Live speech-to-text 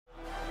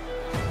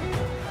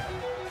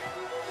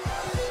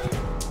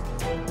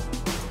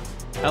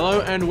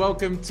Hello and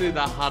welcome to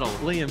the Huddle.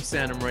 Liam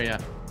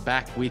Santamaria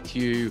back with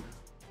you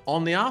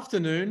on the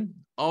afternoon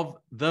of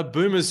the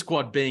Boomers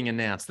squad being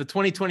announced. The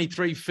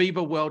 2023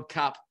 FIBA World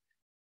Cup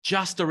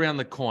just around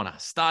the corner,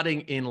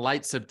 starting in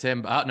late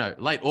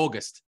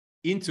August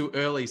into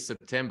early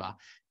September.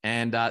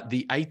 And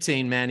the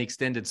 18-man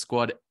extended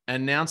squad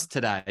announced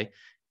today.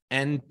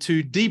 And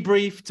to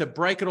debrief, to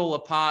break it all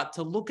apart,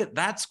 to look at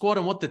that squad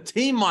and what the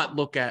team might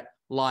look at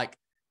like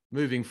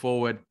moving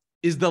forward,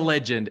 is the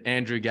legend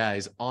Andrew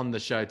Gaze on the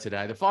show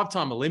today. The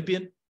five-time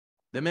Olympian,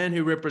 the man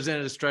who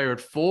represented Australia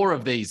at 4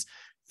 of these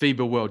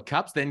FIBA World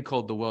Cups, then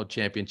called the World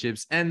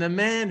Championships, and the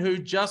man who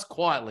just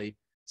quietly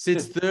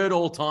sits third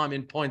all-time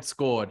in points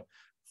scored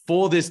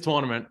for this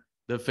tournament,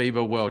 the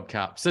FIBA World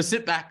Cup. So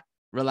sit back,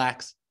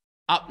 relax.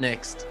 Up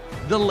next,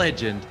 the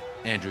legend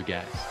Andrew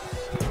Gaze.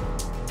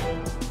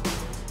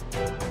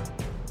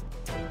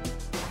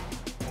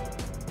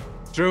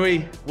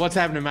 Drewy, what's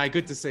happening, mate?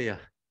 Good to see you.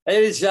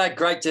 It is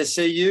great to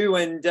see you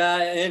and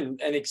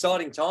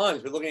exciting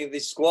times. We're looking at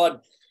this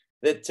squad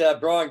that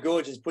Brian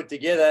Gorge has put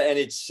together, and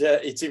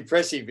it's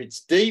impressive.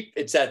 It's deep,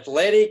 it's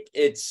athletic,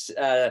 it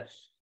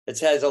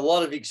has a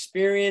lot of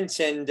experience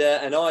and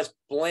a nice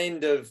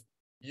blend of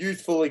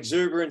youthful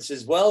exuberance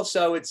as well.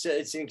 So it's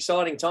an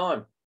exciting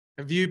time.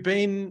 Have you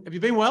been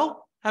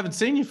well? Haven't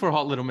seen you for a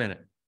hot little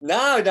minute.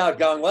 No,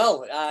 going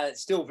well.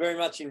 Still very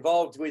much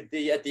involved at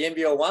the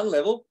NBL 1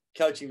 level,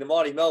 coaching the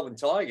mighty Melbourne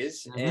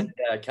Tigers, and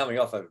coming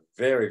off a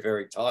very,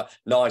 very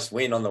nice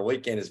win on the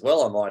weekend as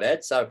well, I might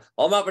add. So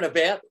I'm up and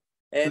about,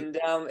 and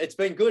it's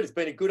been good. It's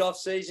been a good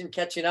off-season,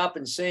 catching up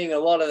and seeing a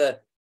lot of the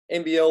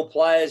NBL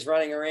players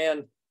running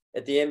around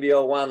at the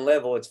NBL 1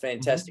 level. It's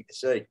fantastic to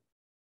see.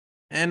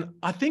 And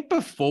I think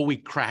before we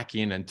crack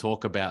in and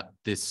talk about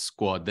this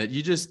squad that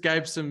you just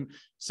gave some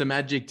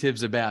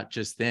adjectives about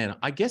just then,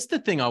 I guess the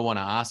thing I want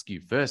to ask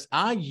you first,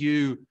 are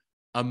you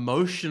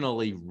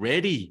emotionally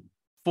ready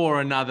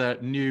for another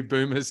new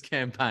Boomers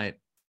campaign?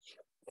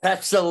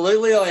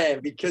 Absolutely I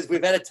am, because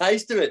we've had a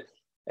taste of it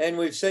and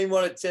we've seen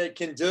what it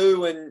can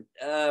do and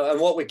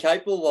what we're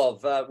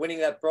capable of. Winning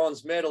that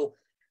bronze medal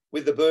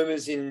with the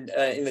Boomers in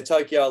the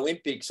Tokyo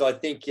Olympics, I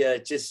think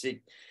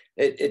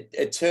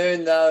it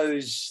turned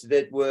those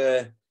that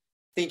were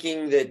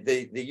thinking that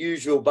the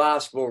usual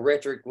basketball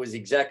rhetoric was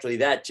exactly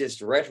that,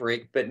 just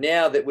rhetoric. But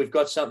now that we've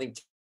got something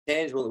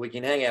tangible that we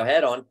can hang our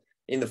hat on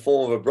in the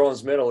form of a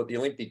bronze medal at the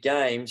Olympic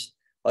Games,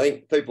 I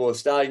think people are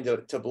starting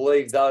to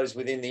believe, those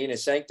within the inner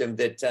sanctum,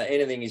 that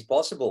anything is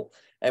possible.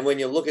 And when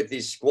you look at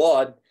this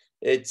squad,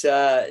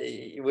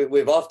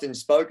 we've often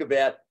spoke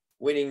about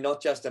winning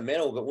not just a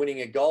medal, but winning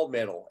a gold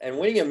medal. And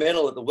winning a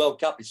medal at the World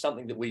Cup is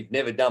something that we've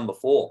never done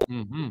before.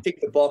 Tick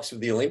the box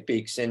with the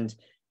Olympics. And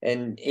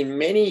in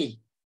many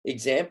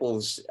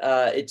examples,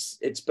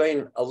 it's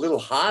been a little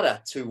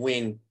harder to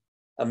win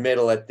a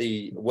medal at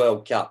the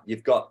World Cup.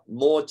 You've got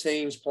more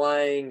teams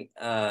playing,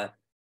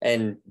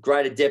 and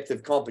greater depth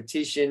of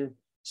competition.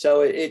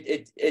 So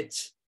it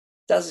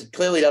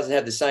clearly doesn't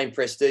have the same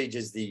prestige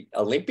as the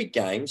Olympic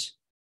Games,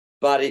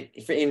 but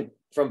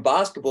from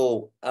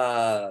basketball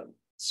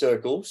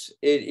circles,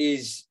 it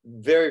is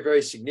very,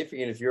 very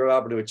significant if you're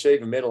able to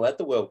achieve a medal at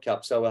the World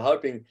Cup. So we're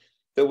hoping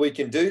that we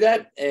can do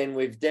that, and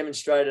we've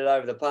demonstrated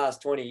over the past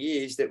 20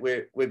 years that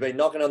we've been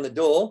knocking on the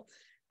door.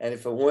 And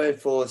if it weren't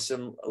for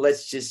some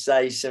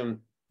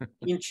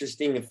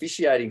interesting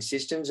officiating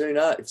systems, who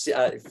knows,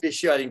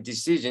 officiating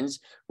decisions,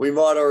 we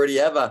might already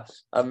have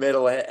a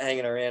medal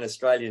hanging around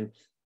Australian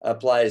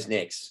players'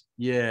 necks.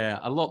 Yeah,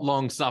 a lot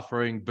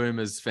long-suffering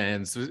Boomers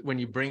fans, when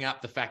you bring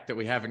up the fact that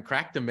we haven't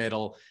cracked a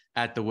medal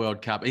at the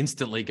World Cup,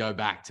 instantly go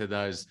back to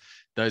those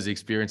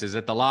experiences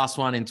at the last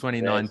one in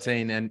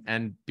 2019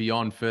 and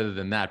beyond further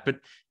than that. But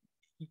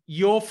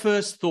your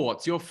first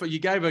thoughts, you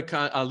gave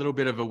a little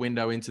bit of a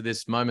window into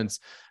this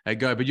moments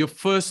ago, but your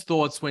first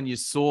thoughts when you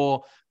saw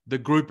the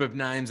group of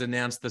names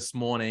announced this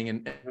morning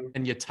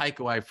and your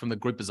takeaway from the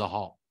group as a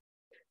whole?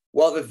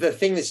 Well, the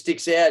thing that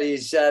sticks out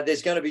is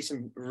there's going to be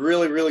some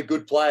really, really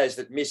good players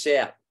that miss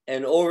out.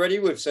 And already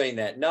we've seen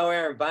that. No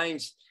Aaron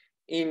Baines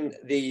in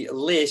the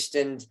list.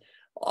 And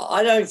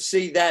I don't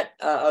see that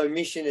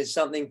omission as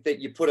something that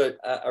you put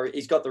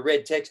he's got the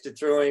red texted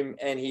through him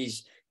and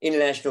his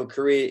international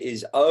career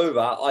is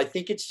over. I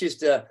think it's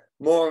just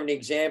more of an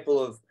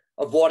example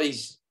of what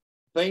he's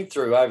been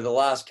through over the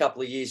last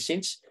couple of years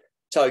since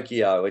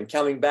Tokyo, and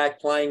coming back,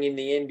 playing in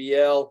the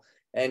NBL,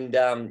 and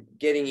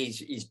getting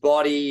his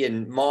body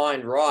and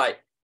mind right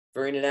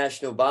for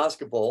international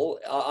basketball.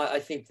 I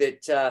think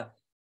that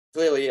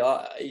clearly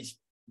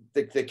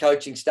the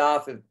coaching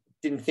staff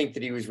didn't think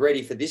that he was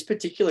ready for this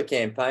particular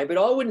campaign, but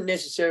I wouldn't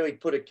necessarily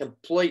put a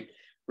complete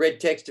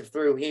red texter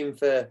through him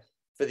for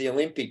the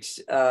Olympics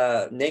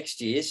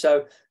next year.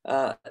 So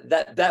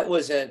that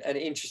was an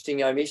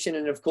interesting omission.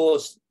 And of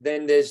course,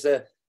 then there's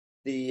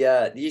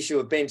the issue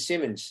of Ben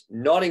Simmons,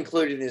 not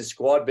included in the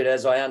squad, but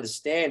as I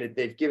understand it,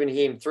 they've given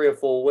him 3 or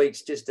 4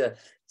 weeks just to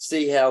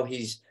see how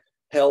his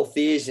health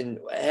is and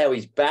how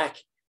his back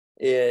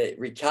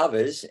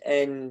recovers.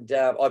 And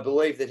I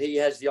believe that he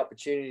has the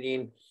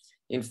opportunity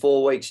in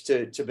 4 weeks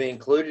to be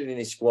included in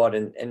this squad,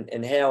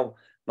 and how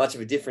much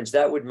of a difference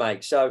that would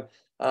make. So,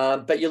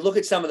 but you look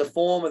at some of the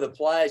form of the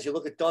players. You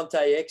look at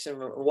Dante X and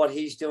what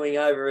he's doing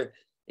over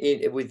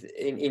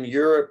in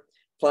Europe,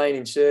 playing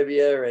in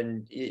Serbia,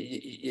 and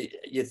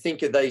you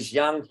think of these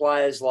young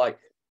players like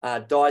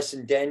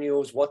Dyson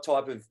Daniels. What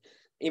type of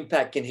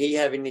impact can he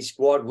have in this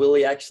squad? Will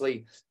he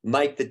actually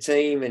make the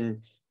team?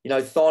 And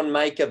Thon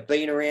Maker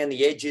been around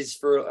the edges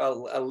for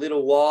a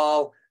little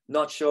while.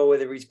 Not sure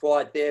whether he's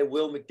quite there.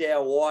 Will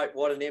McDowell-White,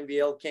 what an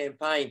NBL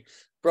campaign.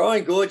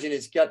 Brian Goorjian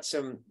has got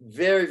some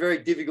very, very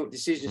difficult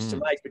decisions to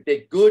make, but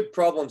they're good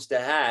problems to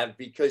have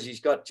because he's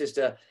got just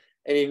an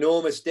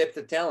enormous depth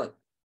of talent.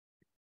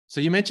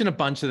 So you mentioned a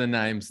bunch of the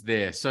names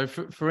there. So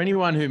for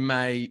anyone who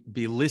may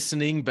be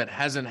listening but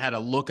hasn't had a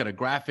look at a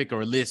graphic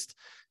or a list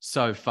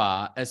so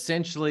far,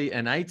 essentially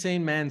an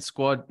 18-man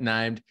squad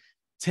named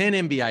 10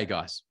 NBA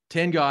guys.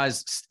 10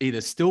 guys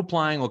either still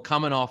playing or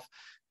coming off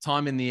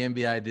time in the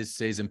NBA this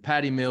season.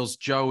 Patty Mills,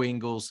 Joe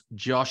Ingles,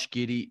 Josh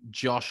Giddey,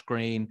 Josh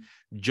Green,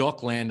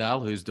 Jock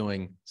Landale, who's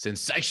doing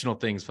sensational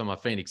things for my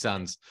Phoenix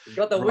Suns. You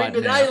got the win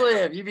today,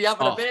 Liam. You be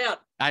up and about.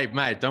 Hey,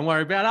 mate, don't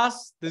worry about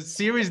us. The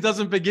series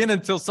doesn't begin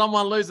until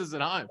someone loses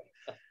at home.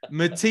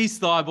 Matisse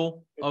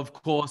Thybulle, of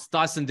course,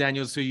 Dyson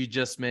Daniels, who you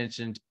just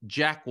mentioned,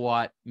 Jack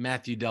White,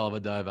 Matthew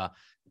Dellavedova,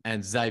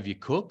 and Xavier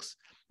Cooks.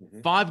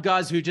 5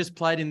 guys who just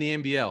played in the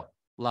NBL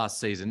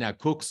last season. Now,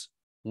 Cooks,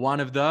 one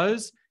of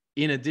those,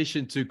 in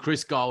addition to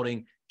Chris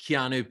Golding,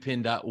 Keanu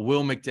Pinder,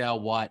 Will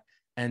McDowell-White,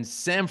 and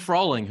Sam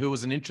Froling, who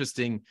was an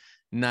interesting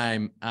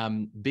name.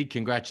 Big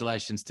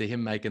congratulations to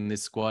him making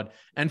this squad.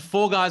 And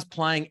 4 guys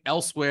playing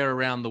elsewhere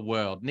around the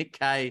world. Nick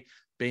Kay,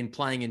 been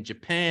playing in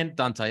Japan.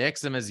 Dante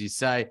Exum, as you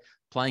say,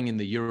 playing in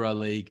the Euro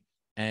League.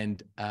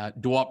 And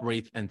Duop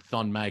Reith and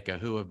Thon Maker,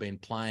 who have been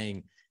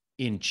playing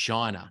in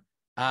China.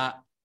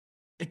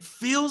 It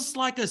feels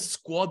like a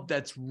squad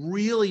that's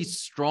really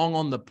strong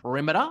on the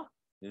perimeter.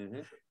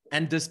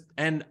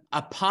 And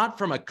apart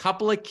from a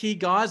couple of key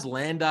guys,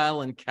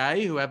 Landale and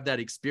Kay, who have that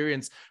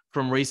experience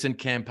from recent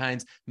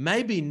campaigns,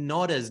 maybe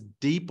not as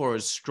deep or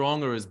as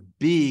strong or as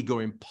big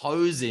or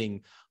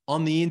imposing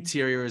on the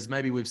interior as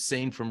maybe we've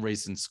seen from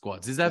recent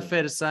squads. Is that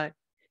fair to say?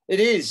 It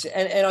is.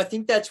 And I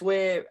think that's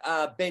where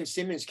Ben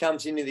Simmons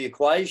comes into the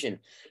equation.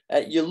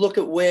 You look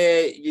at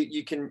where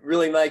you can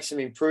really make some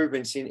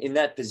improvements in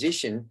that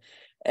position.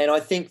 And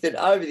I think that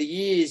over the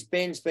years,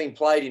 Ben's been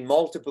played in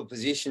multiple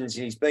positions,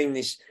 and he's been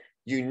this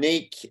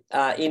unique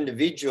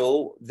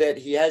individual that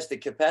he has the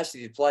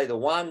capacity to play the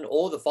 1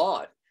 or the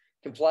 5,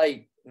 can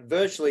play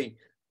virtually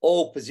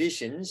all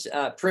positions.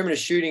 Perimeter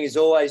shooting has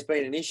always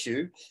been an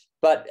issue,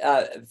 but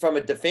from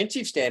a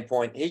defensive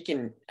standpoint, he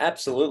can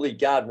absolutely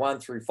guard 1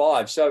 through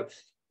 5. So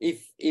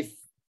if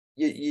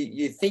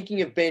you're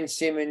thinking of Ben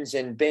Simmons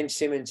and Ben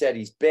Simmons at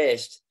his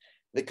best,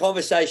 the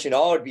conversation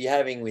I would be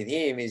having with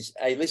him is,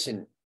 hey,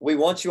 listen, we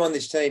want you on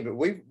this team, but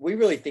we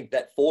really think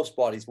that 4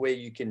 spot is where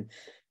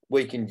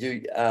we can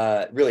do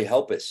really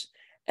help us.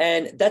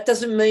 And that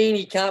doesn't mean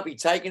he can't be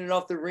taking it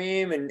off the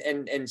rim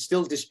and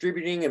still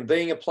distributing and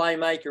being a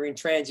playmaker in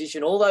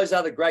transition, all those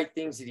other great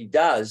things that he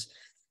does.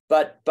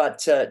 But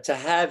to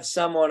have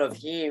someone of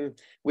him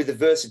with the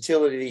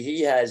versatility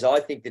he has, I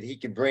think that he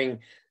could bring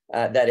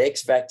that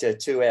X factor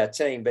to our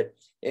team. But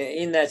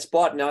in that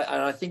spot, and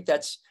I think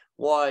that's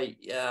why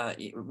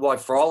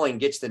Froling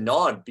gets the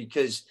nod,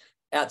 because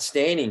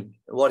outstanding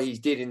what he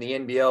did in the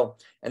NBL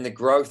and the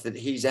growth that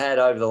he's had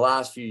over the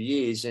last few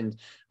years. And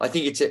I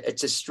think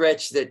it's a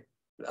stretch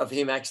of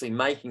him actually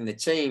making the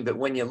team. But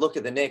when you look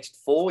at the next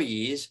 4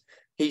 years,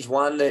 he's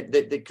one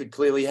that could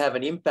clearly have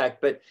an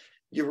impact. But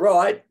you're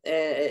right,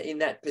 in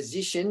that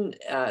position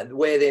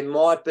where there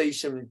might be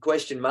some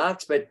question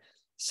marks, but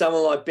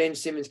someone like Ben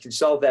Simmons can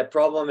solve that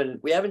problem. And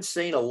we haven't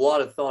seen a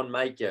lot of Thon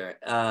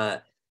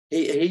Maker.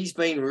 He's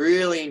been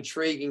really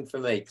intriguing for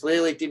me.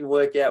 Clearly, it didn't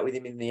work out with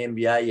him in the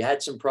NBA. He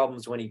had some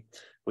problems when he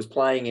was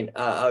playing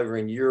over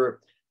in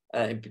Europe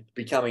and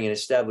becoming an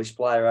established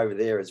player over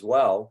there as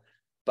well.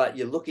 But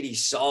you look at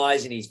his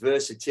size and his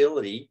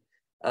versatility,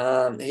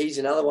 he's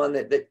another one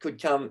that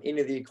could come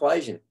into the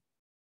equation.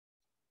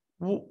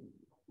 Well,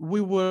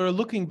 we were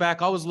looking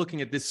back. I was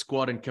looking at this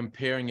squad and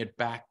comparing it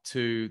back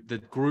to the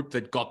group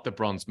that got the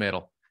bronze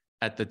medal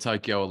at the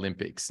Tokyo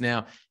Olympics.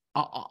 Now,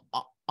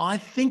 I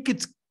think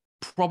it's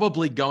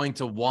probably going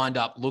to wind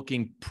up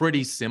looking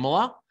pretty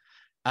similar.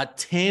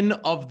 10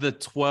 of the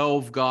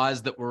 12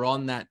 guys that were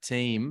on that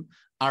team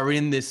are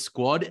in this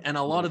squad, and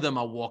a lot of them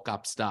are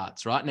walk-up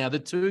starts, right? Now, the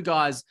 2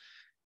 guys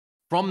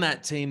from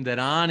that team that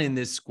aren't in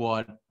this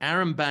squad,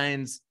 Aaron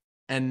Baines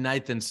and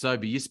Nathan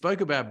Sobey. You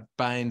spoke about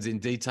Baines in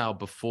detail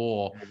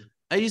before.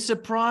 Are you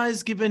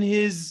surprised, given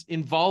his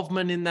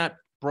involvement in that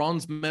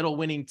bronze medal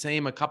winning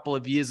team a couple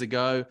of years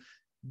ago,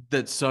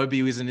 that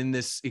Sobey isn't in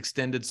this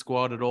extended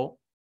squad at all?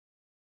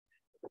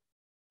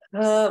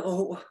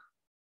 Yes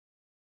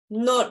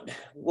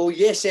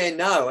and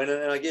no. And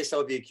I guess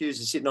I'll be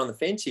accused of sitting on the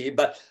fence here.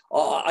 But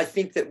I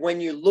think that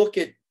when you look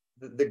at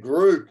the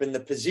group and the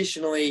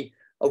positionally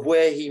of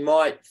where he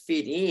might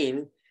fit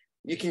in,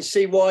 you can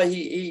see why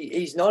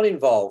he's not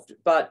involved.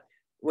 But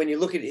when you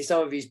look at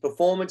some of his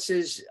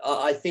performances,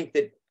 I think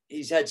that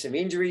he's had some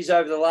injuries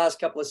over the last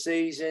couple of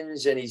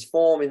seasons, and his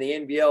form in the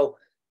NBL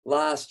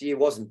last year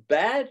wasn't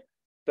bad,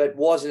 but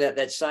wasn't at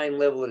that same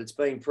level that it's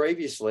been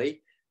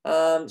previously.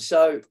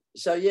 So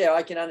yeah,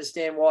 I can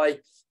understand why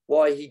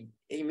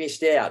he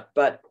missed out.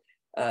 But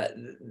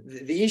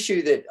the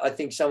issue that I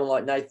think someone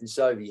like Nathan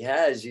Sovey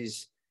has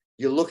is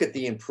you look at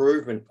the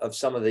improvement of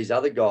some of these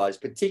other guys,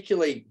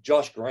 particularly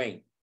Josh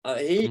Green.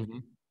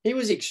 He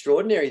was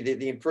extraordinary,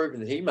 the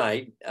improvement that he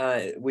made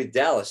with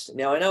Dallas.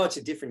 Now, I know it's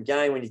a different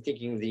game when you're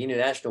thinking of the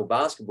international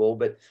basketball,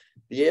 but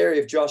the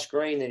area of Josh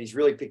Green that he's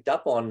really picked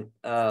up on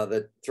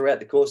throughout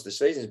the course of the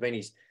season has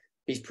been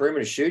his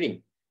perimeter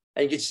shooting.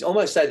 And you could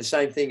almost say the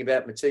same thing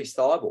about Matisse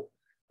Thybulle.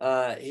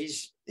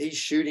 His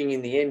shooting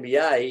in the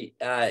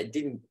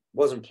NBA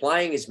wasn't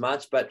playing as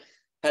much, but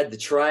had the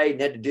trade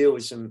and had to deal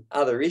with some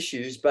other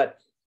issues. But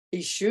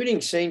his shooting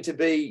seemed to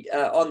be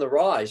on the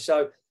rise.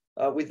 So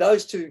with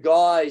those two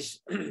guys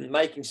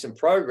making some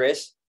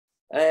progress,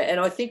 and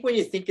I think when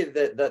you think of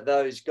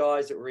those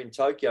guys that were in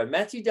Tokyo,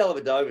 Matthew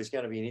Dellavedova is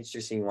going to be an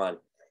interesting one.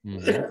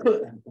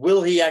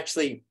 Will he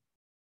actually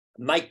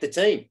make the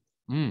team?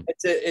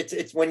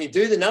 It's when you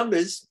do the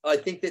numbers, I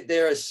think that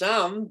there are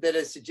some that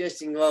are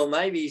suggesting, well,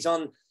 maybe he's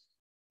on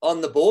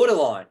the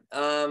borderline.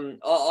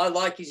 I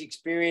like his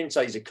experience.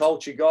 He's a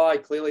culture guy.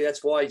 Clearly,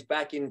 that's why he's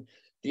back in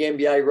the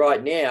NBA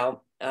right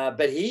now.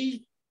 But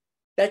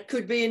that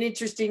could be an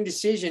interesting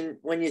decision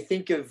when you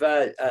think of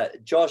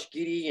Josh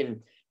Giddey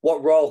and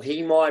what role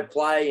he might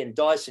play, and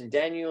Dyson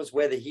Daniels,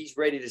 whether he's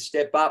ready to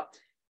step up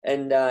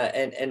and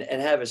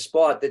have a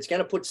spot that's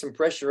going to put some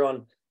pressure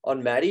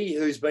on Matty,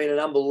 who's been an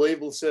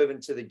unbelievable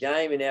servant to the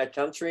game in our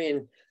country.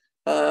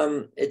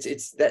 And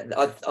it's that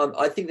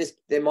I think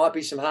there might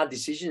be some hard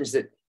decisions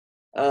that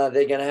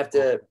they're going to have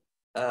to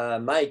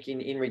make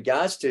in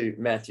regards to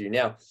Matthew.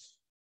 Now,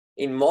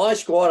 in my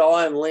squad,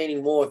 I am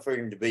leaning more for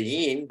him to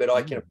be in, but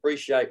I can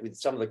appreciate with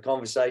some of the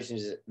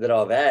conversations that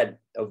I've had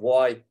of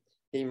why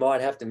he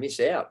might have to miss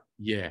out.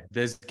 Yeah,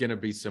 there's going to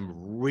be some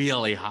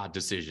really hard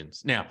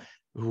decisions. Now,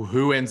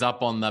 who ends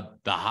up on the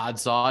hard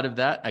side of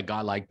that? A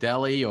guy like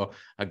Delly or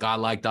a guy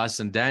like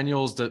Dyson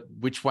Daniels?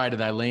 Which way do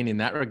they lean in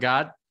that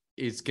regard?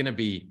 Is going to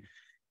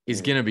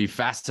be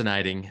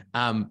fascinating.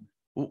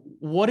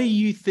 What do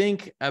you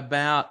think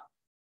about?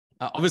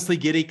 Obviously,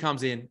 Giddey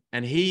comes in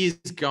and he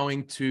is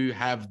going to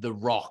have the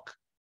rock.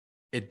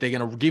 They're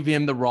going to give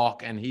him the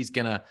rock, and he's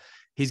going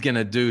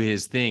to do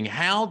his thing.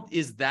 How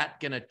is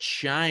that going to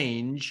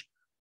change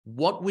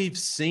what we've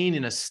seen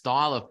in a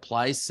style of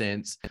play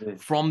sense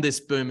from this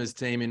Boomers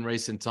team in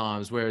recent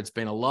times, where it's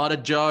been a lot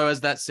of Joe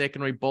as that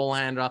secondary ball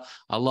handler,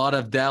 a lot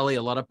of Daly,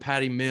 a lot of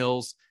Patty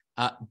Mills.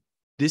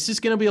 This is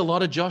going to be a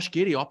lot of Josh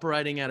Giddey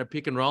operating out of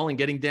pick and roll and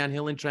getting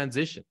downhill in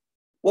transition.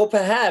 Well,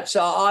 perhaps.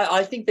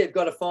 I think they've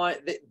got to find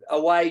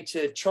a way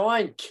to try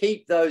and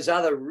keep those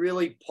other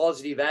really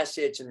positive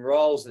assets and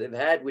roles that they've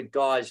had with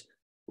guys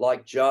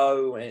like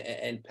Joe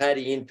and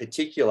Patty in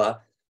particular,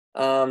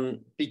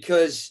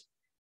 because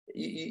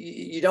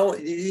you don't.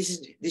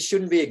 This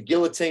shouldn't be a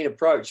guillotine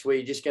approach where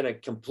you're just going to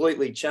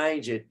completely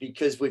change it,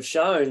 because we've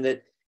shown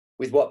that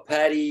with what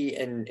Patty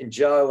and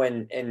Joe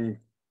and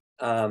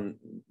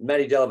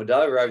Matty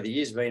Dellavedova over the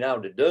years have been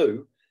able to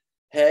do,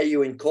 how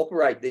you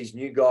incorporate these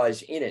new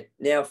guys in it.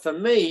 Now, for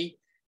me,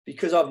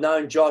 because I've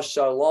known Josh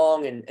so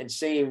long and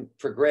seen him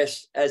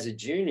progress as a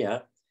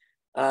junior,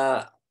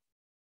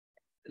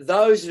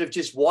 those that have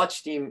just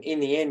watched him in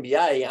the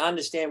NBA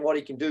understand what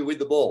he can do with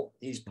the ball.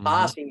 His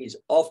passing is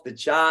off the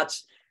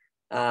charts.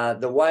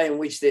 The way in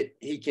which that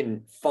he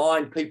can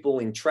find people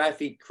in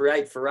traffic,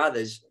 create for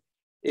others,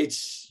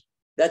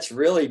 that's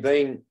really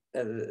been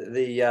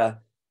the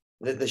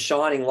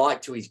shining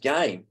light to his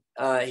game.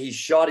 His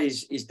shot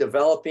is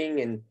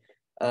developing, and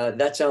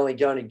that's only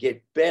going to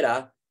get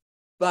better.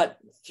 But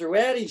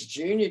throughout his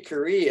junior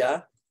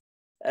career,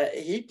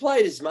 he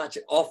played as much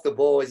off the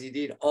ball as he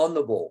did on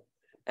the ball.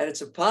 And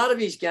it's a part of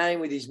his game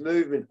with his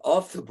movement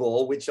off the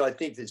ball, which I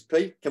think that's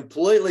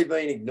completely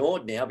been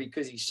ignored now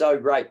because he's so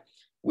great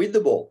with the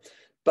ball.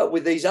 But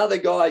with these other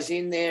guys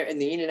in there in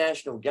the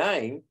international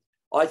game,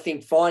 I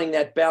think finding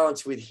that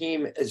balance with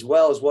him, as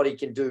well as what he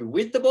can do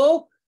with the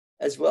ball,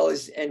 as well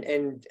as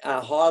and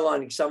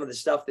highlighting some of the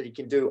stuff that he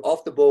can do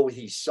off the ball with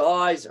his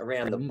size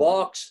around the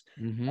box,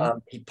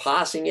 he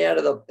passing out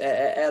of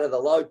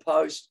the low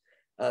post,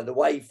 the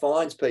way he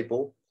finds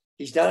people.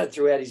 He's done it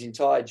throughout his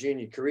entire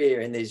junior career,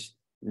 and there's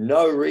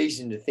no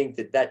reason to think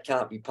that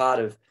can't be part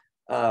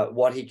of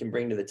what he can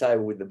bring to the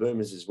table with the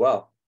Boomers as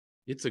well.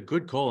 It's a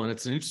good call, and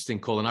it's an interesting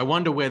call, and I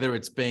wonder whether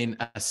it's been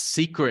a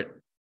secret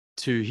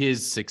to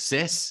his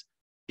success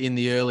in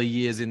the early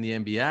years in the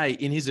NBA,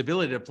 in his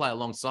ability to play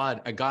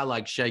alongside a guy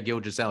like Shai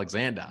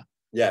Gilgeous-Alexander.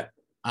 Yeah.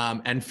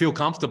 And feel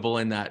comfortable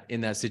in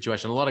that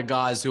situation. A lot of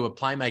guys who are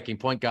playmaking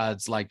point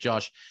guards like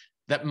Josh,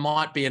 that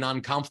might be an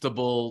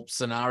uncomfortable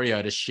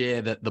scenario to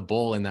share the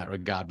ball in that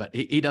regard. But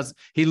he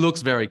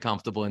looks very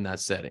comfortable in that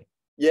setting.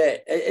 Yeah,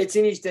 it's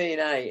in his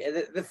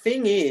DNA. The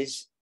thing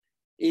is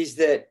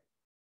that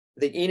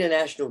the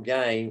international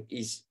game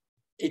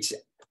it's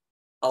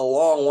a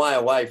long way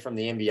away from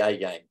the NBA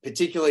game,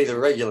 particularly the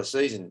regular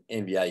season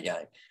NBA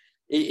game.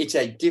 It's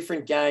a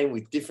different game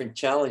with different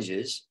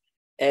challenges,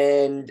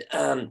 and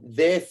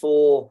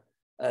therefore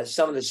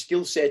some of the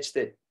skill sets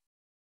that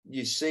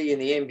you see in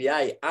the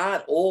NBA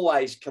aren't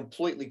always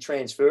completely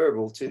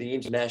transferable to the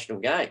international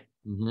game,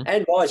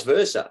 and vice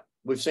versa.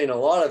 We've seen a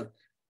lot of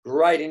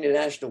great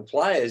international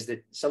players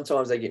that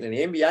sometimes they get in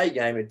an NBA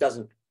game, it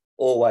doesn't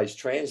always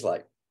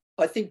translate.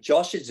 I think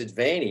Josh's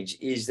advantage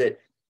is that,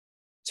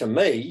 to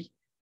me,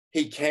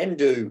 he can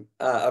do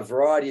a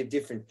variety of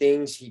different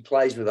things. He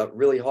plays with a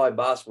really high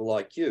basketball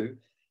IQ,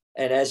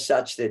 and as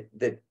such, a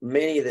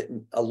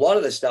lot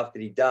of the stuff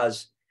that he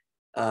does,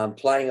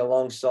 playing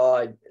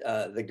alongside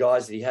the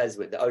guys that he has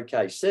with the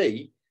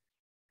OKC,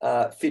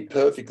 fit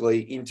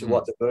perfectly into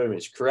what the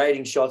Boomers,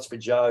 creating shots for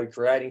Joe,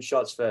 creating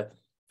shots for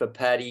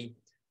Paddy,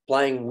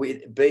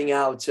 being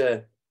able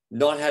to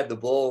not have the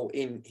ball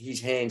in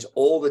his hands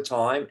all the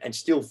time and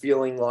still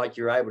feeling like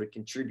you're able to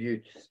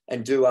contribute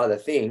and do other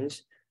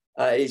things,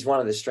 is one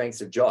of the strengths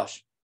of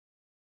Josh.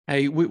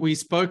 Hey, we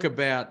spoke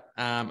about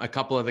a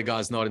couple of the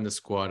guys not in the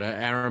squad.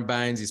 Aaron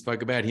Baines, you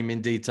spoke about him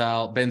in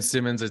detail. Ben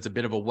Simmons, it's a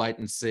bit of a wait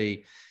and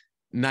see.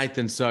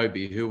 Nathan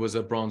Sobey, who was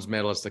a bronze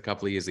medalist a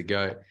couple of years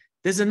ago.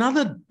 There's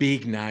another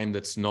big name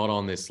that's not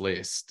on this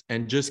list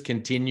and just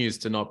continues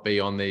to not be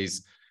on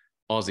these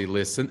Aussie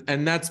lists,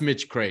 and that's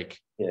Mitch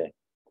Creek. Yeah.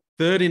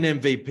 Third in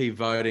MVP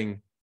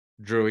voting,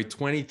 Drewy,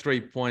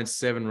 23 points,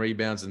 7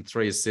 rebounds, and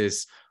 3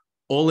 assists.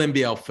 All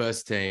NBL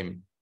first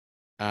team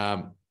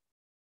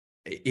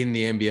in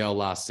the NBL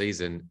last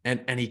season.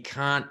 And he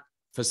can't,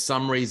 for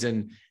some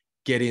reason,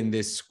 get in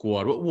this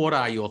squad. What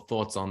are your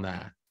thoughts on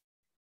that?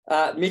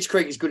 Mitch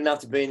Creek is good enough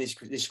to be in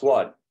this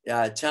squad.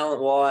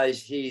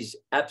 Talent-wise, he's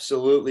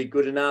absolutely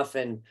good enough,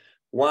 and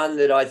one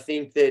that I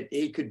think that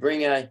he could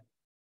bring a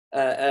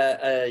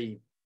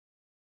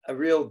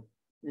real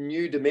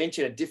new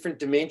dimension, a different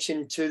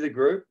dimension to the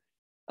group.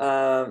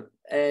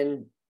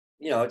 And,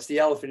 it's the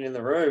elephant in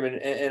the room.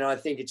 And I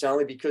think it's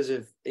only because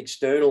of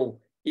external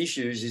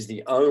issues is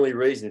the only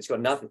reason. It's got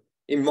nothing,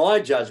 in my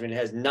judgment, it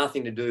has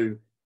nothing to do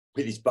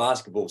with his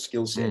basketball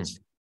skill sets.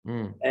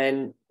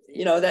 And,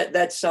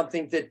 that's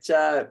something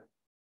that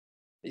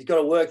he's got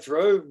to work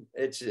through.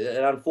 It's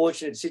an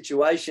unfortunate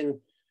situation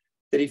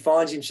that he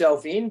finds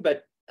himself in.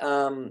 But,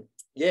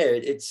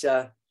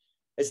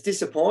 it's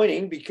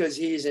disappointing because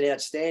he is an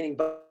outstanding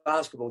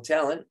basketball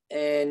talent,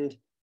 and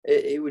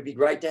it would be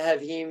great to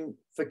have him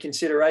for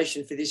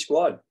consideration for this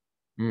squad.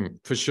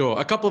 For sure.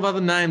 A couple of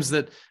other names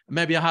that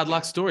maybe are hard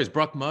luck stories.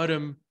 Brock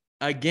Modem,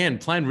 again,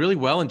 playing really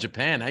well in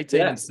Japan,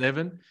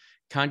 18-7.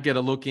 Can't get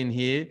a look in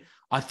here.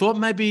 I thought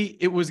maybe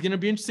it was going to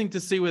be interesting to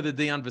see whether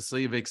Dejan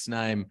Vasilievic's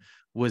name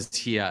was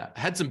here.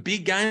 Had some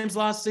big games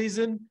last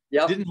season.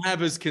 Didn't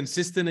have as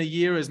consistent a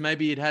year as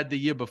maybe he'd had the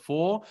year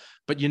before.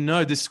 But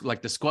this,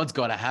 like, the squad's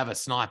got to have a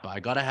sniper.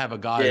 Got to have a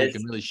guy who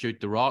can really shoot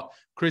the rock.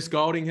 Chris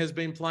Golding has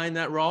been playing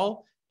that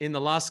role in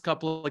the last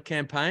couple of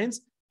campaigns,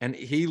 and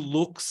he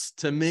looks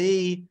to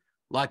me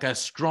like a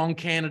strong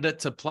candidate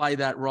to play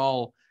that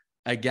role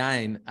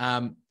again.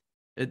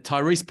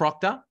 Tyrese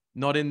Proctor,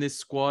 not in this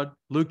squad.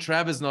 Luke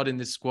Travers, not in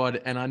this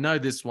squad. And I know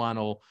this one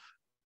will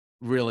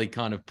really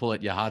kind of pull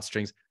at your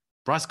heartstrings.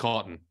 Bryce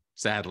Cotton,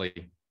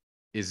 sadly,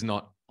 is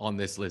not on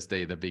this list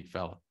either, big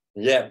fella.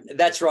 Yeah,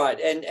 that's right.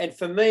 And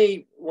for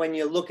me, when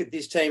you look at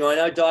this team, I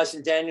know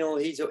Dyson Daniel,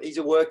 he's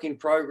a work in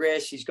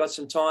progress. He's got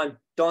some time.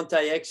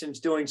 Dante Exum's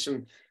doing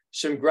some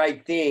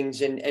great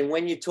things. And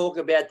when you talk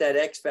about that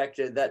X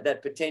factor,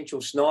 that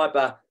potential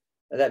sniper,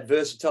 that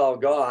versatile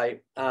guy,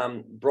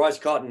 Bryce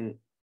Cotton,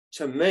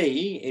 to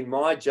me, in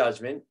my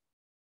judgment,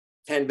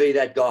 can be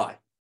that guy.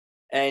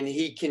 And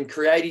he can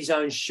create his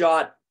own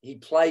shot. He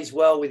plays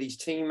well with his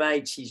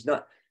teammates. He's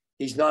not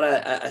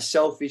a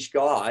selfish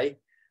guy.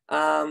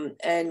 And,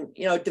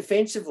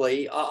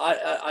 defensively,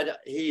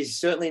 he is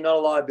certainly not a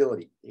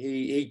liability.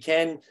 He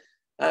can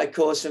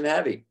cause some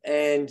havoc.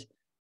 And,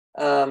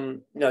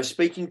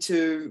 speaking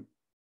to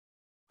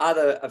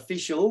other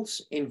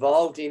officials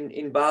involved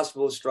in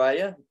Basketball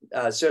Australia,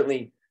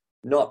 certainly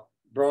not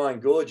Brian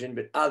Gorgian,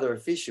 but other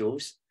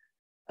officials,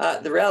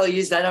 the reality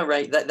is they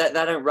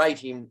don't rate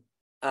him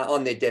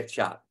on their depth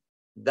chart.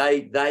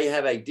 They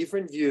have a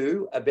different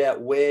view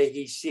about where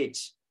he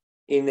sits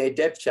in their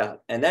depth chart,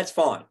 and that's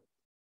fine.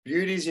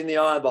 Beauty's in the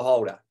eye of the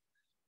beholder.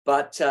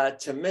 But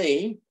to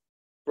me,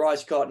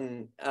 Bryce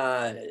Cotton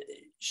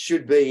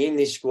should be in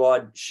this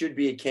squad, should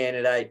be a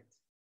candidate.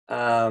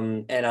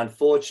 And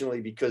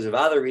unfortunately, because of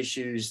other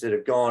issues that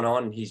have gone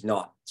on, he's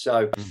not.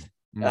 So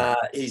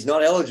he's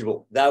not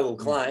eligible, they will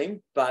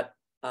claim, but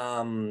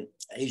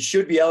he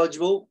should be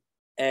eligible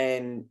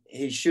and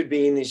he should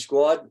be in this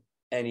squad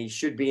and he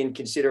should be in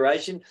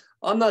consideration.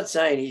 I'm not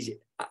saying he's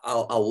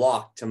a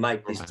lock to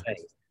make this team.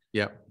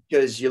 Yeah.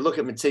 Because you look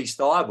at Matisse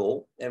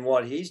Thybulle and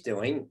what he's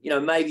doing,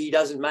 maybe he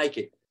doesn't make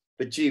it,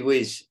 but gee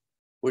whiz,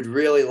 would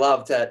really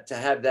love to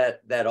have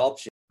that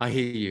option. I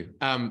hear you.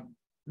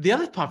 The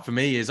other part for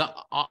me is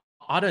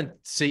I don't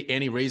see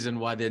any reason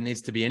why there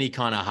needs to be any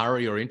kind of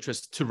hurry or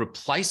interest to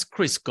replace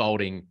Chris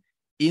Goulding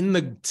in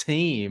the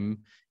team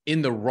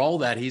in the role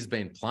that he's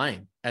been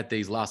playing at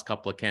these last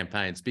couple of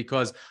campaigns,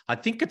 because I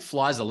think it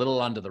flies a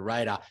little under the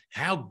radar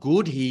how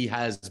good he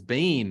has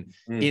been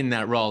in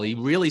that role. He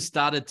really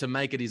started to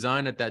make it his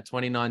own at that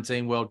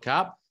 2019 World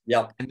Cup.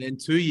 Yep. And then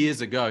 2 years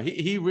ago,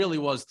 he really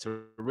was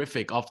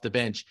terrific off the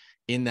bench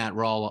in that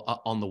role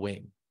on the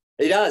wing.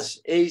 He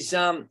does.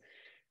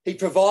 He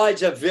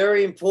provides a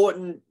very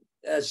important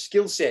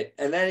skill set,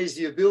 and that is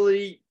the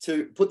ability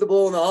to put the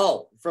ball in the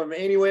hole from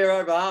anywhere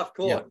over half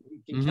court. Yep.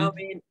 He can come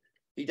in.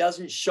 He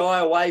doesn't shy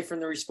away from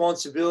the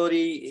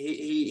responsibility.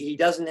 He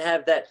doesn't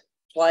have that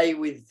play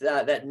with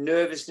that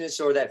nervousness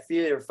or that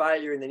fear of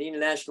failure in the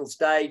international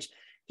stage.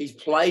 He's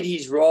played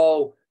his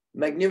role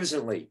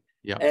magnificently.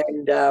 Yeah.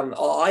 And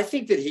I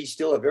think that he's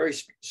still a very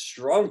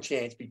strong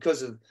chance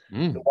because of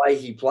the way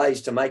he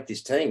plays to make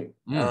this team.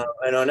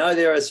 And I know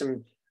there are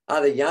some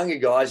other younger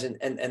guys,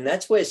 and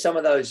that's where some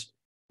of those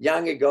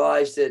younger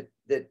guys that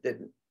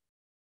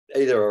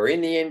either are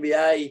in the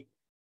NBA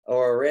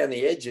or around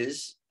the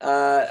edges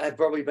have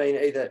probably been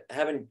either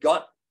haven't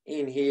got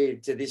in here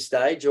to this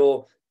stage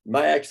or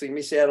may actually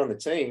miss out on the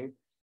team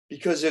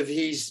because of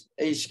his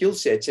skill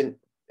sets. And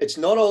it's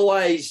not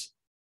always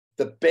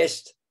the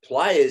best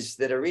players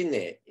that are in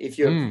there. If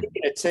you're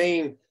picking a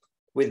team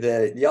with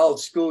the old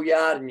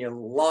schoolyard and you're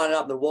lining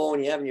up the wall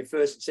and you're having your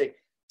first and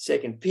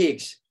second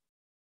picks,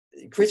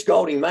 Chris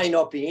Goulding may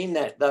not be in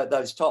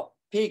those top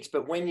picks,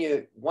 but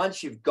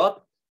once you've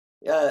got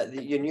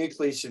your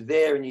nucleus of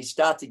there and you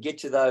start to get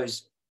to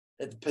those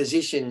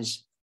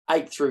positions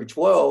 8 through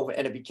 12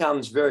 and it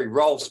becomes very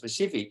role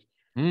specific,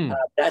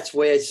 that's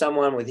where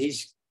someone with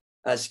his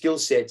skill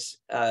sets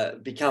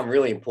become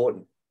really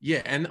important.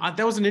 Yeah, and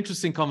that was an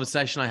interesting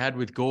conversation I had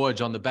with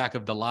Gorge on the back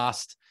of the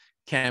last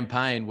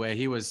campaign where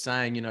he was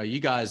saying, you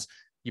guys,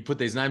 you put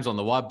these names on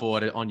the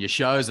whiteboard on your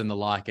shows and the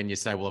like, and you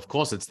say, well, of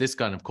course it's this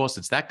guy and of course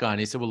it's that guy. And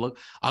he said, well, look,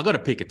 I've got to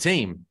pick a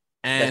team.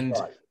 And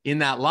in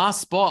that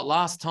last spot,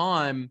 last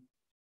time,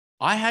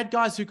 I had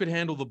guys who could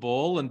handle the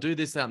ball and do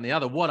this, that, and the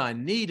other. What I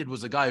needed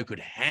was a guy who could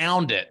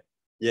hound it.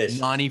 Yes.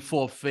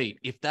 94 feet,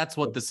 if that's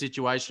what the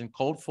situation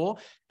called for.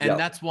 And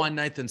that's why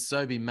Nathan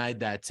Sobey made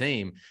that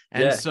team.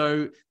 And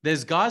so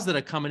there's guys that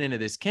are coming into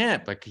this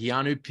camp, like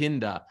Keanu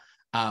Pinder,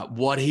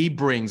 what he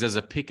brings as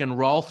a pick and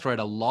roll threat,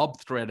 a lob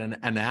threat, and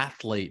an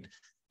athlete.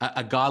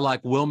 A guy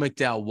like Will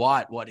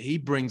McDowell-White, what he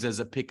brings as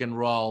a pick and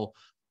roll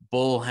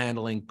ball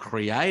handling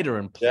creator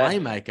and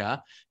playmaker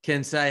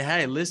can say,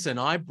 hey, listen,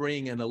 I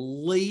bring an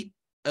elite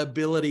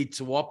ability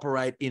to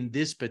operate in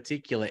this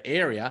particular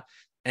area.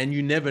 And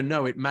you never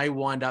know, it may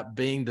wind up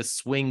being the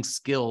swing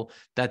skill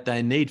that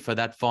they need for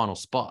that final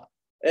spot.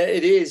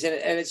 It is. And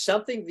it's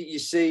something that you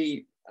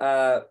see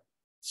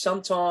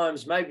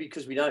sometimes, maybe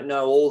because we don't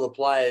know all the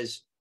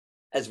players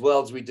as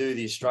well as we do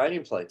the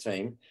Australian play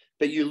team,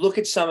 but you look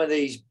at some of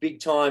these big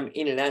time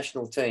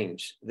international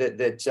teams that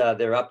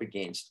they're up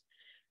against,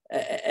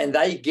 and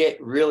they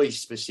get really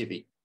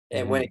specific.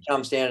 And when it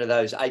comes down to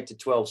those 8 to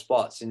 12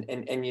 spots,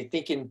 and you're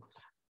thinking,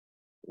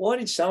 why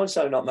did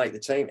so-and-so not make the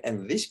team?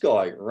 And this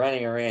guy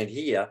running around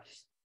here,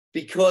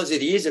 because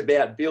it is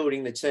about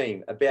building the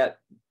team, about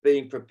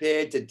being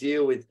prepared to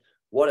deal with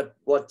what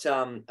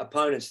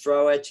opponents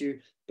throw at you,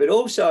 but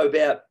also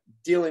about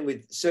dealing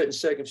with certain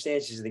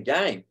circumstances of the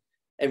game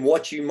and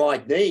what you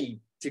might need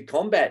to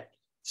combat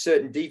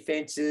certain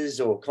defenses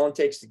or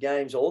context of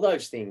games, all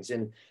those things.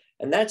 And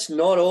that's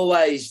not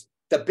always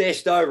the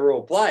best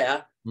overall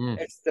player.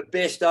 It's the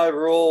best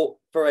overall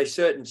for a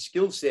certain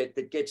skill set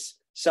that gets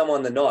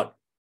someone the nod.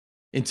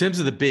 In terms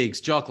of the bigs,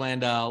 Jock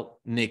Landale,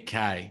 Nick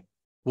Kay,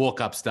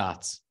 walk-up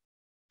starts,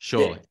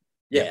 surely.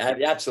 Yeah,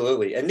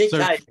 absolutely. And Nick Kay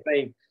has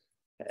been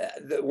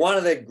one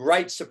of the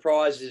great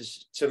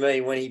surprises to me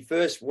when he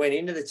first went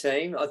into the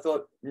team. I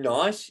thought,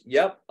 nice,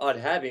 I'd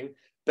have him.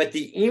 But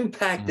the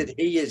impact that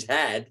he has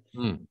had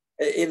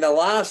in the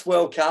last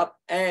World Cup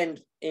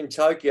and in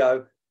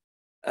Tokyo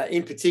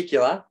in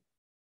particular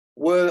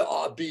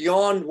were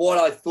beyond what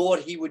I thought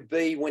he would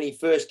be when he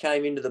first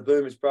came into the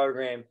Boomers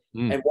program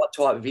and what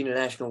type of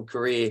international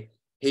career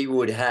he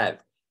would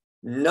have.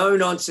 No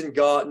nonsense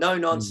guy,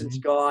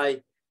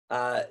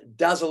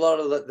 does a lot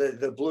of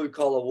the blue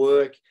collar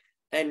work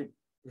and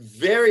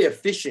very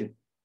efficient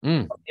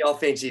on the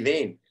offensive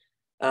end.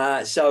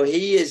 So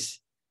he is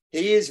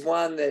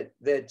one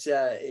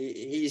that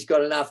he's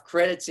got enough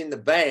credits in the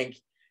bank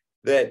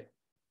that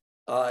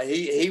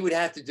he would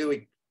have to do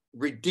it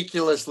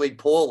ridiculously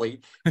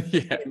poorly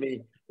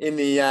in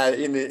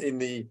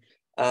the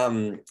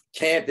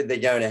camp that they're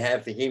going to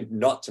have for him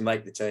not to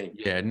make the team.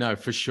 Yeah, no,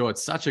 for sure.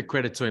 It's such a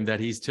credit to him that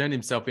he's turned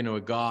himself into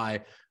a guy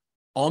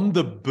on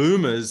the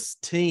Boomers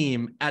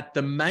team at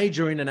the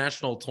major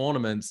international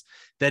tournaments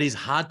that is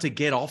hard to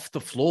get off the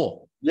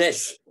floor.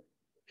 Yes.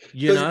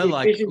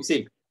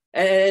 Efficiency.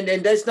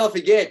 And let's not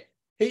forget,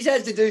 he's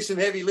had to do some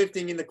heavy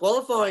lifting in the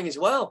qualifying as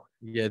well.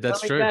 Yeah,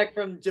 that's true. Coming back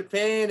from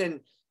Japan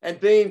and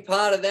being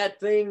part of that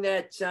thing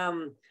that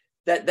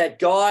that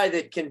guy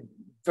that can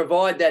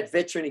provide that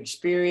veteran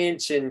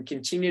experience and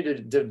continue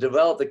to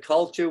develop the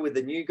culture with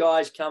the new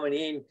guys coming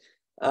in.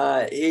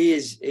 He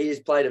has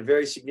played a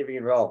very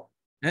significant role.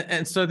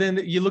 And so then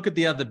you look at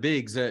the other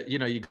bigs.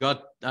 You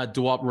got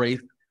Duop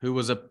Reith, who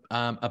was a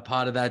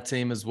part of that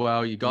team as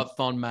well. You got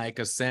Thon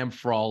Maker, Sam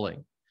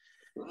Froling,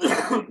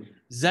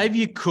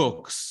 Xavier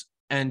Cooks,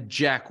 and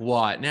Jack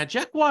White. Now,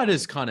 Jack White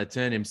has kind of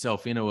turned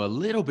himself into a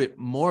little bit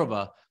more of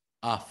a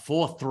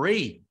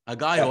 4-3, a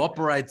guy who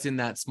operates in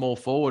that small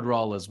forward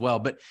role as well.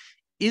 But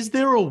is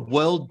there a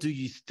world, do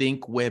you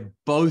think, where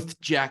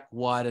both Jack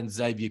White and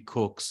Xavier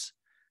Cooks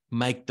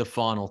make the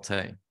final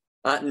team?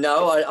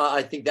 No,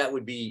 I think that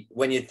would be,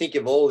 when you think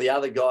of all the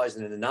other guys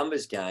in the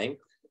numbers game,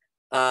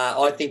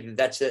 I think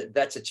that's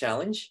a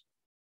challenge.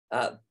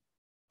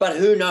 But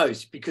who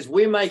knows? Because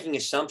we're making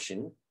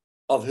assumption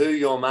of who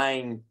your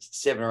main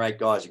 7 or 8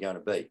 guys are going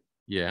to be.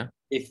 Yeah.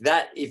 If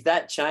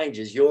that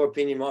changes, your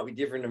opinion might be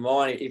different to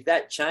mine. If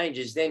that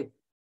changes, then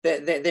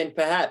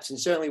perhaps, and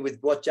certainly with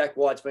what Jack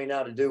White's been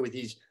able to do with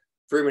his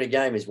perimeter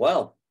game as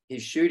well,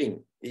 his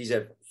shooting, he's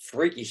a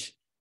freakish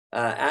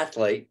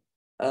athlete.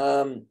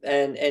 And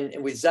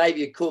with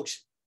Xavier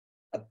Cooks,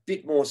 a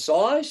bit more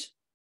size,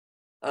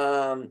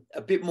 a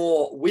bit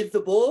more with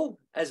the ball,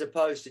 as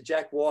opposed to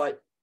Jack White,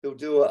 who'll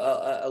do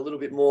a little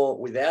bit more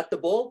without the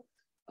ball.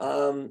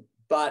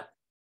 But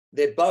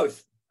they're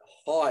both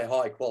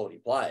high quality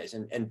players,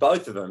 and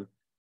both of them,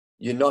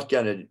 you're not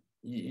going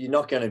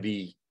to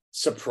be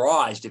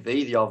surprised if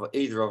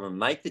either of them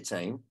make the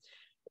team.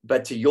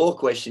 But to your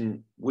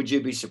question, would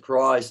you be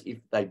surprised if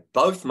they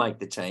both make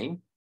the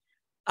team?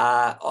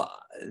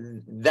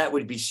 That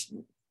would be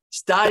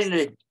starting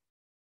to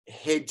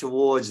head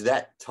towards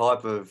that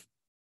type of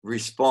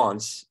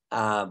response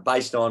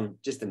based on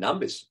just the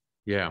numbers.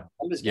 Yeah.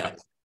 Numbers yeah.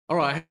 games. All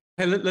right.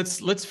 Hey,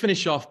 let's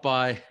finish off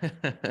by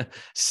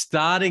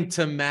starting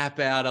to map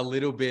out a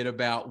little bit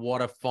about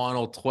what a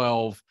final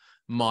 12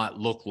 might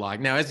look like.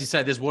 Now, as you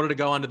say, there's water to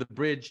go under the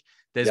bridge.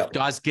 There's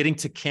guys getting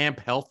to camp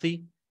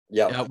healthy.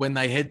 When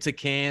they head to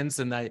Cairns,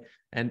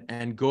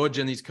 and Gorge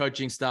and his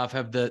coaching staff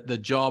have the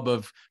job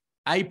of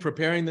A,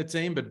 preparing the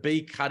team, but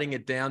B, cutting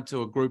it down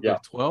to a group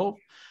of 12.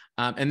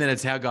 And then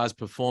it's how guys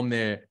perform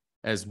there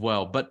as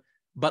well. But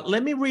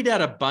let me read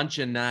out a bunch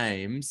of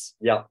names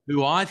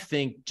who I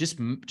think just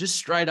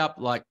straight up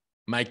like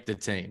make the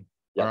team.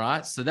 All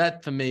right. So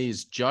that for me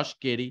is Josh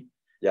Giddey,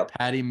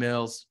 Paddy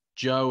Mills,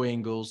 Joe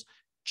Ingles,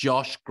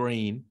 Josh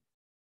Green,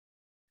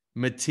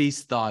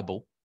 Matisse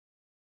Thybul,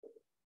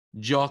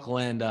 Jock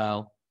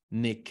Landale,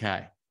 Nick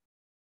Kay.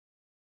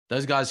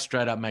 Those guys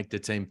straight up make the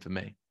team for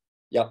me.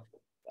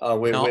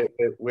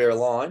 We're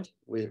aligned.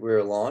 We're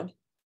aligned.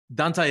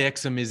 Dante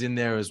Exum is in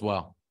there as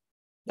well.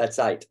 That's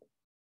 8.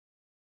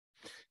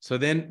 So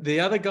then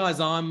the other guys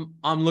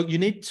look, you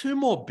need 2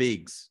 more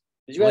bigs.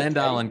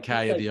 Landale and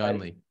Kay are the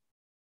only.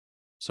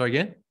 Sorry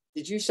again?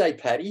 Did you say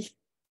Paddy?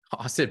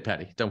 I said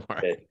Paddy. Don't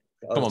worry.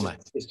 Come on, mate.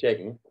 Just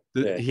checking.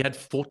 He had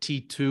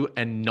 42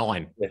 and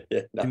 9 No,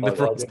 in the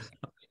front.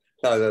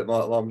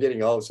 I'm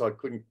getting old, so I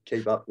couldn't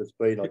keep up the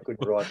speed. I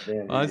couldn't write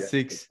it down.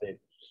 6.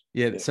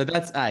 Yeah, so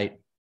that's 8.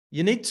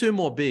 You need 2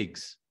 more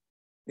bigs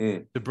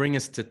to bring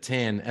us to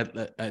 10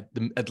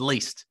 at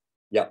least.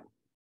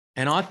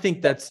 And I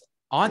think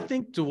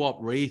Duop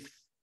Reith,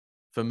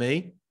 for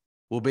me,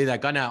 will be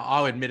that guy. Now,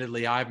 I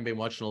haven't been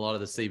watching a lot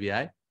of the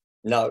CBA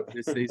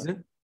this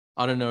season.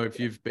 I don't know if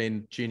you've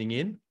been tuning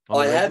in.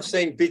 I have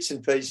seen bits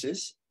and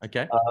pieces.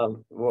 Okay.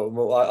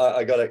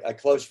 I got a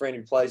close friend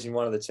who plays in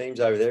one of the teams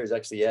over there. He's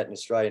actually out in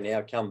Australia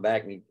now, come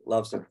back, and he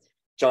loves the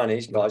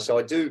Chinese guys. So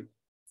I do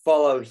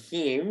follow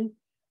him.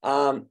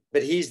 But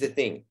here's the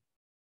thing.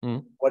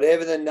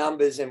 Whatever the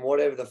numbers and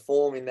whatever the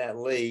form in that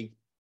league,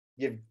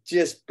 you've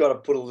just got to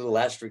put a little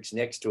asterisk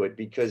next to it,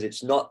 because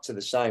it's not to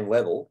the same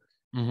level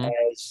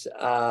as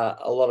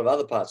a lot of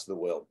other parts of the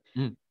world.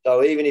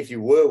 So even if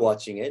you were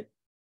watching it,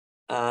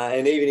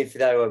 and even if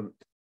they were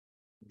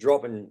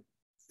dropping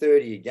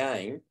 30 a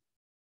game,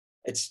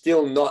 it's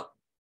still not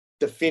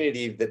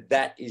definitive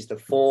that is the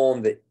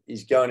form that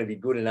is going to be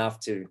good enough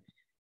to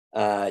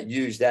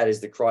use that as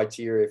the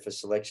criteria for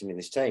selection in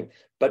this team.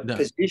 But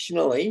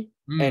positionally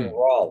and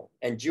role,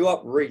 and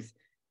Duop Reith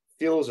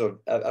fills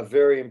a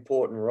very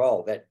important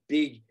role. That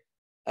big,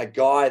 a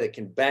guy that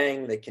can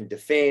bang, that can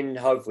defend,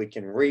 hopefully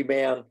can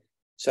rebound.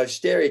 So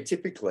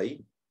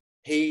stereotypically,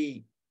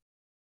 he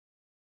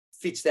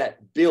fits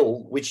that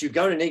bill, which you're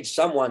going to need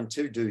someone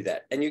to do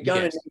that. And you're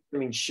going to need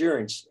some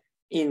insurance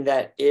in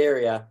that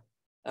area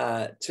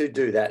to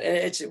do that. And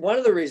it's one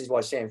of the reasons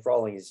why Sam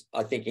Froling is,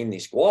 I think, in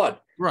this squad.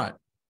 Right.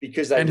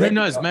 Because who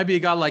knows, maybe a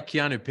guy like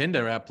Keanu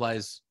Pinder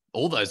outplays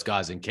all those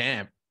guys in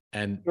camp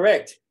and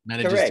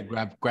manages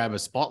to grab a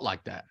spot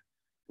like that.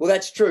 Well,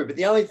 that's true. But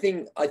the only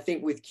thing I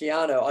think with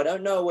Keanu, I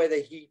don't know whether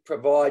he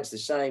provides the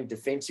same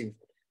defensive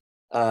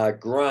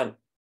grunt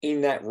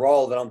in that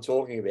role that I'm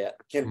talking about.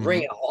 Can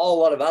bring a whole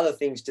lot of other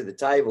things to the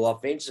table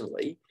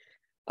offensively.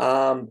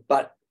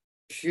 But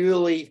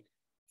purely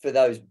for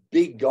those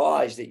big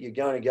guys that you're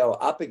going to go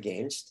up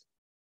against,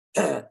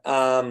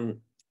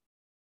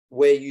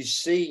 where you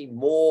see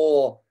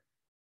more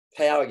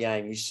power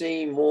game. You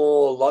see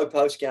more low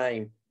post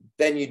game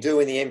than you do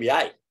in the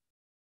NBA.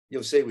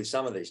 You'll see with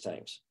some of these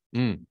teams.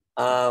 And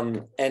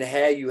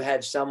how you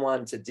have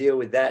someone to deal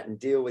with that and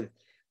deal with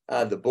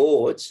the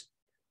boards.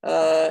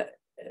 But,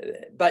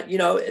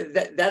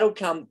 that'll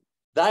come.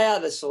 They are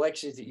the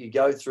selections that you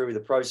go through. The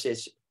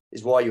process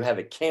is why you have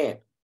a camp,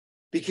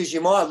 because you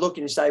might look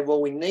and say,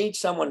 well, we need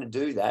someone to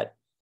do that.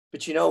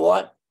 But you know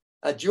what?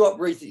 Duop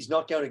Reith is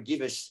not going to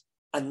give us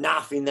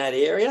enough in that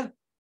area.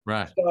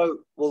 Right. So,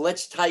 well,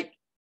 let's take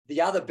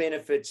the other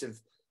benefits of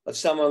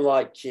someone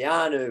like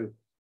Keanu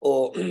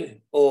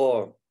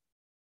or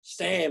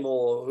Sam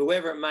or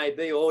whoever it may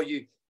be, or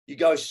you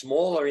go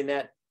smaller in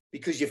that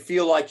because you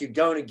feel like you're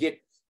going to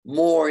get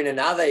more in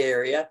another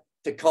area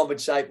to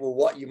compensate for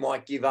what you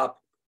might give up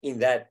in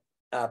that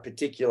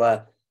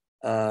particular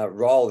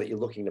role that you're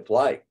looking to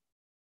play.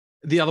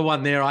 The other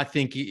one there, I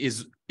think,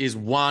 is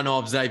one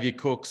of Xavier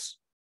Cooks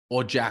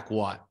or Jack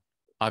White.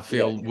 I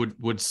feel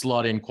would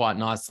slot in quite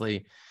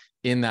nicely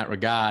in that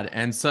regard.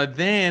 And so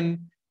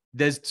then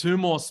there's two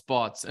more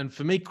spots. And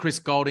for me, Chris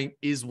Golding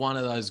is one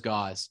of those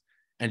guys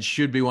and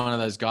should be one of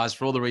those guys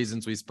for all the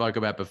reasons we spoke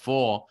about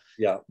before.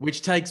 Yeah.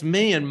 Which takes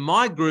me and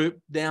my group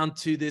down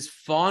to this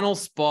final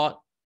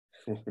spot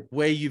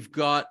where you've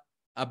got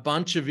a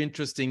bunch of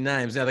interesting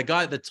names. Now, the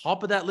guy at the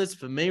top of that list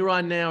for me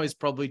right now is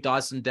probably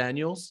Dyson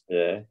Daniels.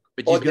 Yeah.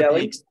 But you've got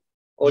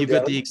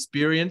the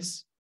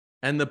experience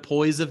and the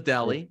poise of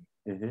Delhi.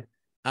 Mm-hmm.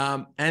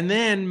 And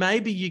then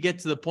maybe you get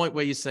to the point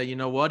where you say, you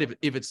know what,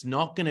 if it's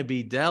not going to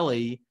be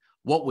Delhi,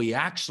 what we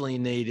actually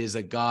need is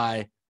a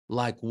guy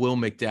like Will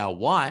McDowell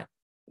White,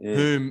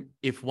 whom,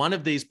 if one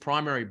of these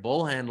primary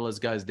ball handlers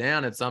goes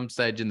down at some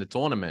stage in the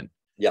tournament,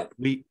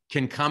 we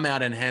can come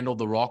out and handle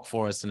the rock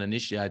for us and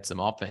initiate some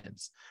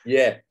offense.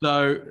 Yeah.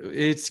 So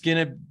it's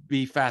going to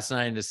be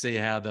fascinating to see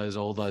how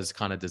all those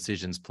kind of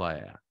decisions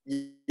play out.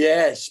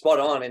 Yeah, spot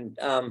on. And,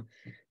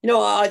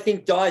 I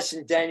think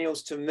Dyson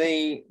Daniels, to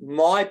me,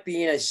 might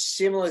be in a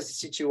similar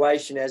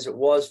situation as it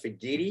was for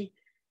Giddy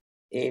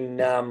in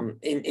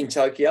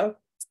Tokyo,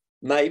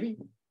 maybe.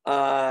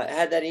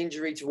 Had that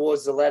injury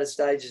towards the latter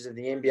stages of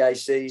the NBA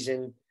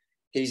season.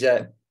 He's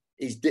a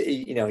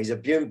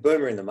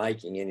boomer in the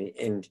making.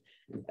 And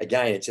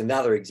again, it's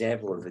another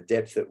example of the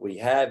depth that we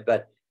have.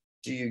 But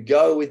do you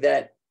go with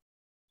that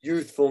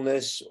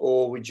youthfulness,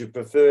 or would you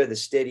prefer the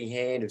steady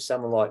hand of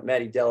someone like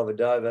Matty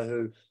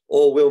Dellavedova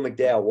or Will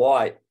McDowell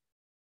White?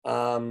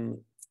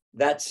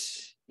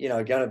 That's,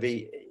 going to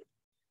be,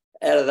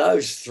 out of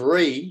those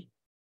three,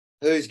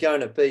 who's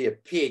going to be a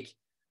pick?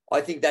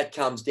 I think that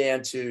comes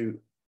down to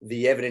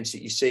the evidence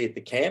that you see at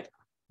the camp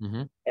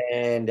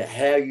and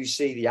how you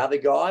see the other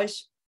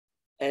guys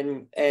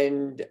and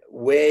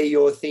where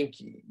you think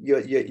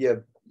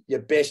your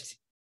best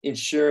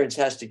insurance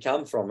has to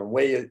come from and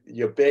where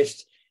your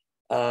best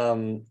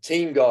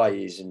team guy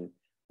is, and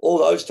all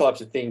those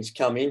types of things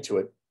come into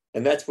it.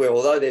 And that's where,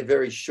 although they're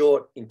very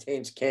short,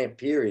 intense camp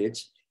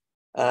periods,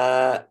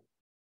 I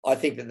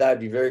think that they'd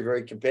be very,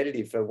 very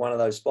competitive for one of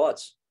those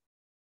spots.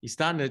 You're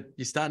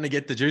starting to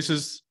get the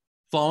juices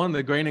flowing,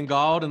 the green and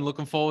gold, and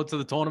looking forward to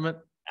the tournament.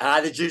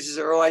 The juices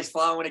are always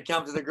flowing when it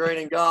comes to the green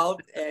and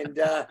gold, and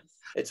I'm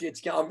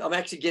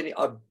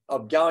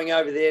going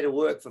over there to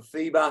work for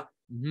FIBA.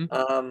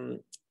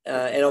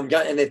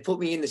 And they've put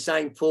me in the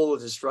same pool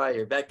as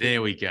Australia.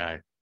 We go.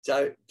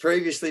 So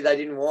previously they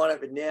didn't want it,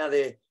 but now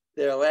they're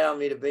allowing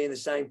me to be in the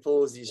same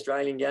pool as the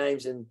Australian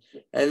games, and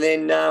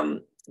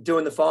then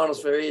doing the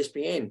finals for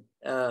ESPN.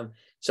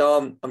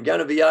 So I'm going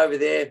to be over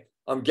there.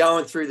 I'm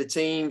going through the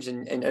teams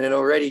and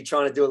already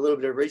trying to do a little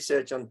bit of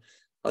research on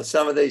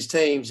some of these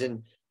teams.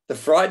 And the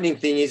frightening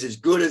thing is, as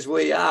good as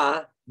we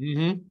are,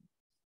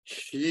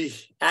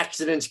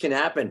 accidents can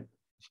happen.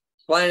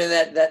 Playing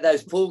in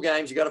those pool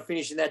games, you got to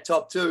finish in that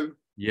top two.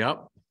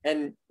 Yep.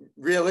 And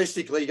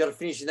realistically, you got to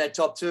finish in that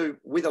top two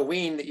with a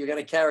win that you're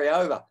going to carry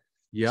over.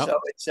 Yep.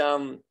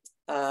 So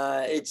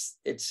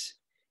it's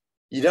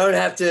you don't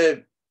have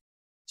to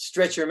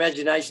stretch your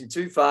imagination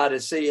too far to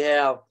see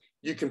how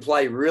you can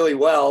play really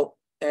well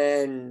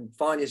and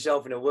find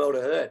yourself in a world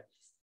of hurt.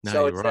 No,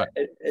 so you're right.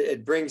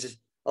 It brings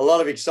a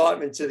lot of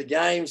excitement to the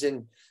games,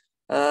 and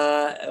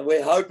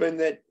we're hoping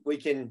that we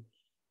can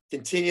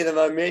continue the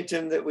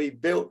momentum that we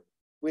built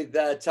with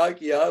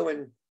Tokyo.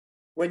 And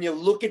when you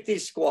look at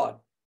this squad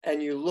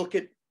and you look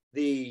at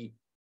the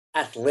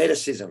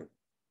athleticism,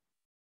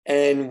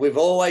 and we've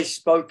always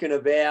spoken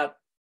about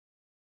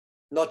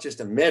not just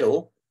a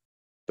medal,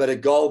 but a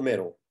gold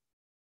medal.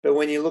 But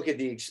when you look at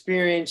the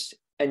experience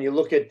and you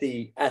look at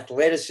the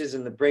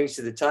athleticism that brings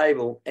to the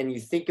table, and you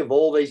think of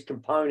all these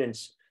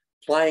components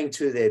playing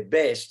to their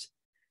best,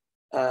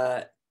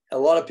 a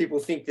lot of people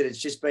think that it's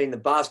just been the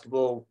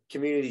basketball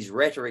community's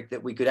rhetoric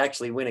that we could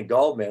actually win a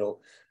gold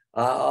medal.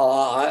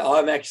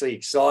 I'm actually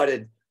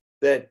excited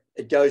that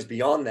it goes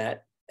beyond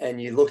that.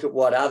 And you look at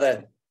what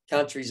other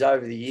countries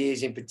over the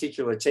years, in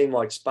particular a team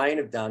like Spain,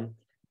 have done.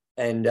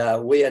 And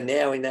we are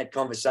now in that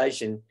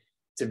conversation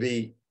to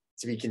be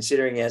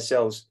considering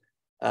ourselves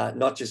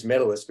not just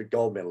medalists, but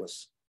gold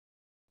medalists.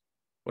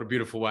 What a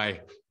beautiful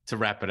way to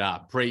wrap it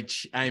up.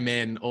 Preach,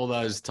 amen, all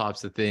those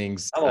types of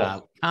things.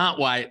 Oh. Can't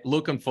wait.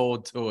 Looking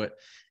forward to it.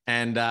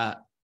 And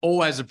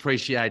always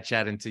appreciate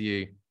chatting to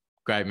you.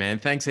 Great, man.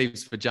 Thanks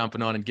heaps for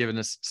jumping on and giving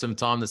us some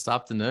time this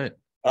afternoon.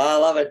 I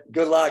love it.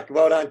 Good luck.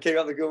 Well done. Keep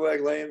up the good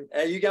work, Liam.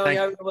 Are you going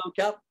over the World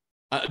Cup?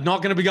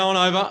 Not going to be going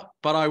over,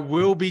 but I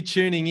will be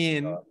tuning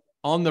in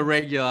on the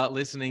regular,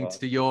 listening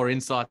to your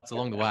insights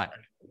along the way.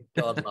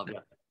 God love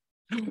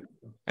you.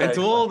 And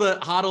to all the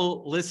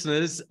Huddle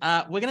listeners,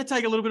 we're going to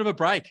take a little bit of a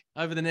break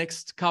over the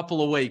next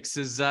couple of weeks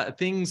as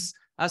things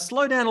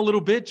slow down a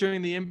little bit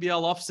during the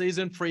NBL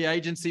offseason, free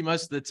agency.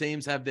 Most of the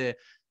teams have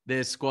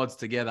their squads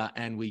together,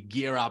 and we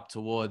gear up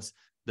towards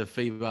the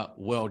FIBA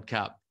World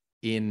Cup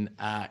in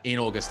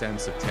August and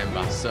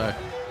September. So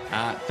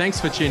thanks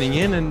for tuning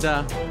in,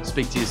 and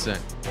speak to you soon.